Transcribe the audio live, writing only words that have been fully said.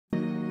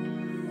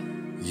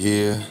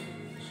Yeah,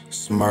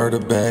 it's murder,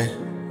 bae.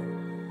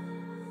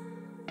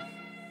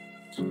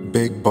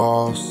 Big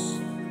boss.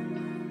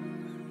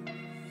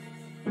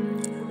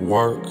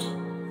 Work.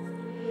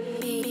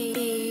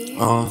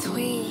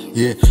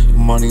 Yeah,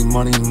 money,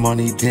 money,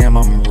 money, damn,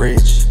 I'm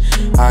rich.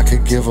 I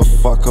could give a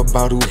fuck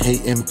about who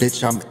hating,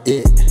 bitch, I'm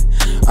it.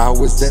 I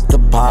was at the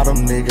bottom,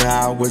 nigga,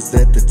 I was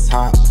at the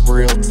top,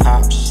 real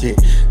top shit.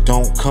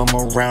 Don't come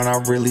around, I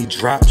really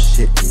drop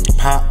shit.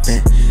 Poppin,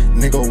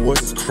 nigga,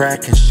 what's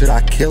crackin'? Should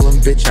I kill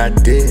him, bitch, I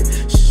did.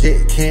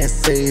 Shit, can't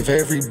save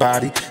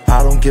everybody,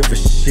 I don't give a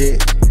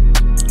shit.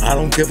 I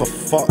don't give a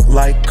fuck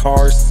like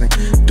Carson.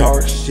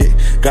 Dark shit,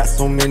 got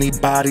so many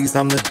bodies,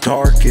 I'm the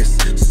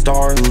darkest.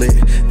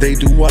 Starlit, they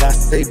do what I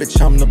say, bitch,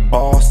 I'm the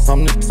boss,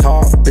 I'm the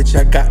top. Bitch,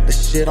 I got the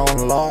shit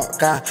on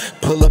lock. I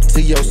pull up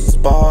to your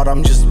spot,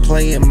 I'm just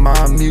playing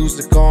my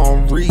music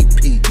on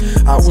repeat.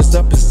 I was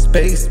up in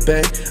space,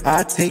 babe,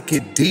 I take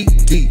it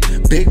deep, deep.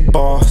 Big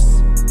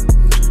boss,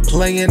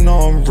 playing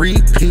on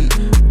repeat.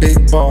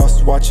 Big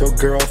boss, watch your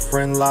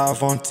girlfriend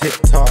live on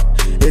TikTok.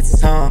 It's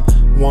time,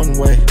 one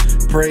way,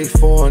 pray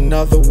for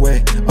another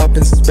way. Up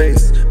in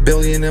space,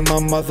 billion in my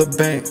mother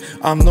bank.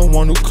 I'm the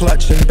one who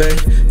clutchin', babe.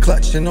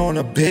 Clutchin' on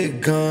a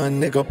big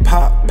gun, nigga,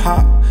 pop,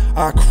 pop.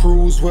 I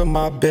cruise with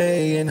my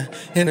bae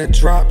in a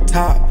drop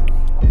top.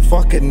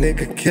 Fuck it,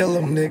 nigga, kill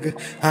him, nigga.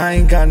 I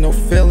ain't got no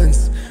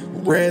feelings.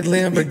 Red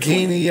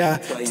Lamborghini, I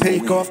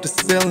take off the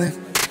ceiling.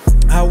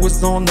 I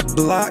was on the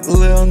block,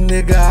 lil'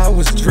 nigga, I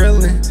was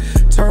drillin'.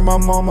 Turn my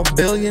mama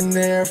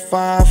billionaire,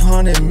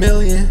 500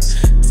 million.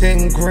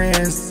 10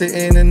 grand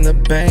sitting in the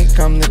bank.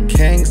 I'm the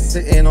king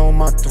sitting on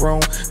my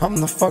throne. I'm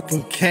the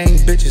fucking king,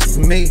 bitch, it's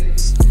me.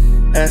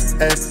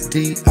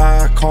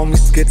 SSDI, call me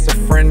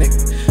schizophrenic.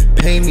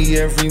 Pay me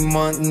every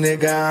month,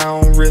 nigga, I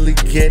don't really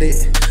get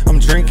it. I'm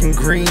drinking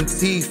green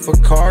tea for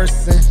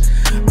Carson.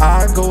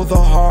 I go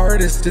the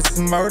hardest, it's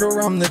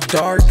murder, I'm the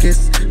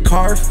darkest.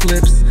 Car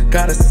flips,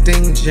 gotta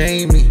sting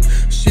Jamie.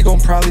 She gon'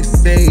 probably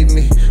save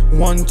me.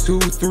 1, 2,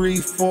 3,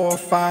 4,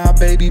 5,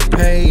 baby,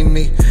 pay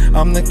me.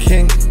 I'm the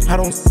king, I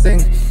don't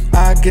sing,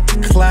 I get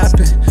to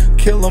clapping.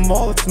 Kill them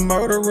all, it's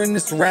murder and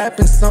it's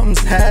rapping, something's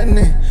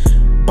happening.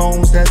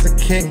 Bones as a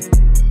king,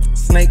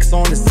 snakes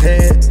on his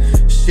head.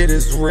 Shit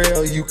is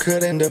real, you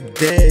could end up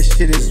dead.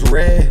 Shit is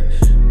red,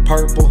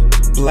 purple,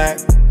 black,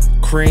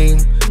 cream,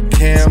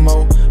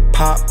 camo.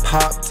 Pop,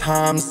 pop,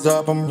 time's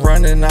up, I'm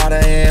running out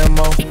of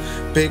ammo.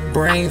 Big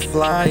brain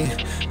flying,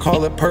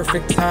 call it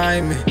perfect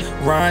timing.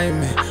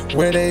 Rhyming,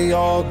 where they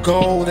all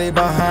go, they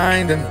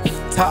behind them.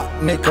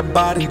 Top, make a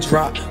body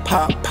drop.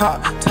 Pop,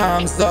 pop,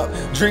 time's up,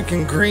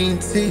 drinking green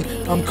tea.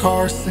 I'm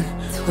Carson,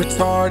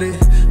 retarded,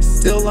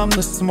 still I'm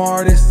the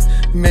smartest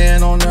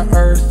man on the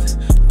earth.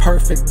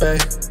 Perfect, babe,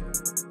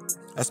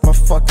 that's my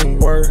fucking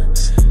word.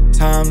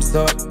 Time's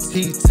up,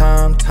 tea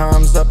time,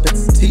 time's up,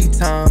 it's tea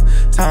time.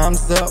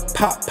 Time's up,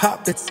 pop,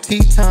 pop, it's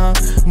tea time.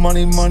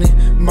 Money, money,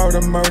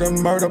 murder, murder,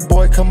 murder,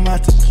 boy, come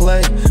out to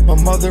play. My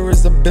mother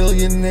is a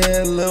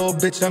billionaire, little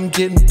bitch, I'm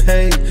getting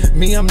paid.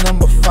 Me, I'm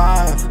number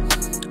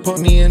 5.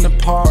 Put me in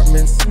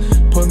apartments,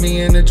 put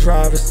me in the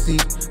driver's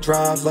seat.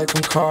 Drive like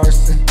I'm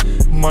Carson.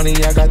 Money,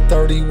 I got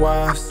 30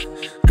 wives,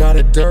 got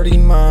a dirty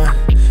mind.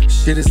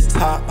 Shit is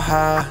top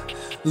high,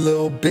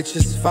 little bitch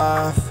is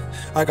 5.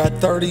 I got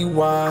 30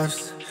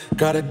 wives,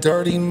 got a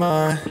dirty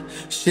mind.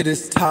 Shit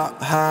is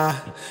top high,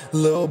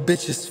 little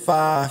bitch is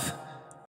 5.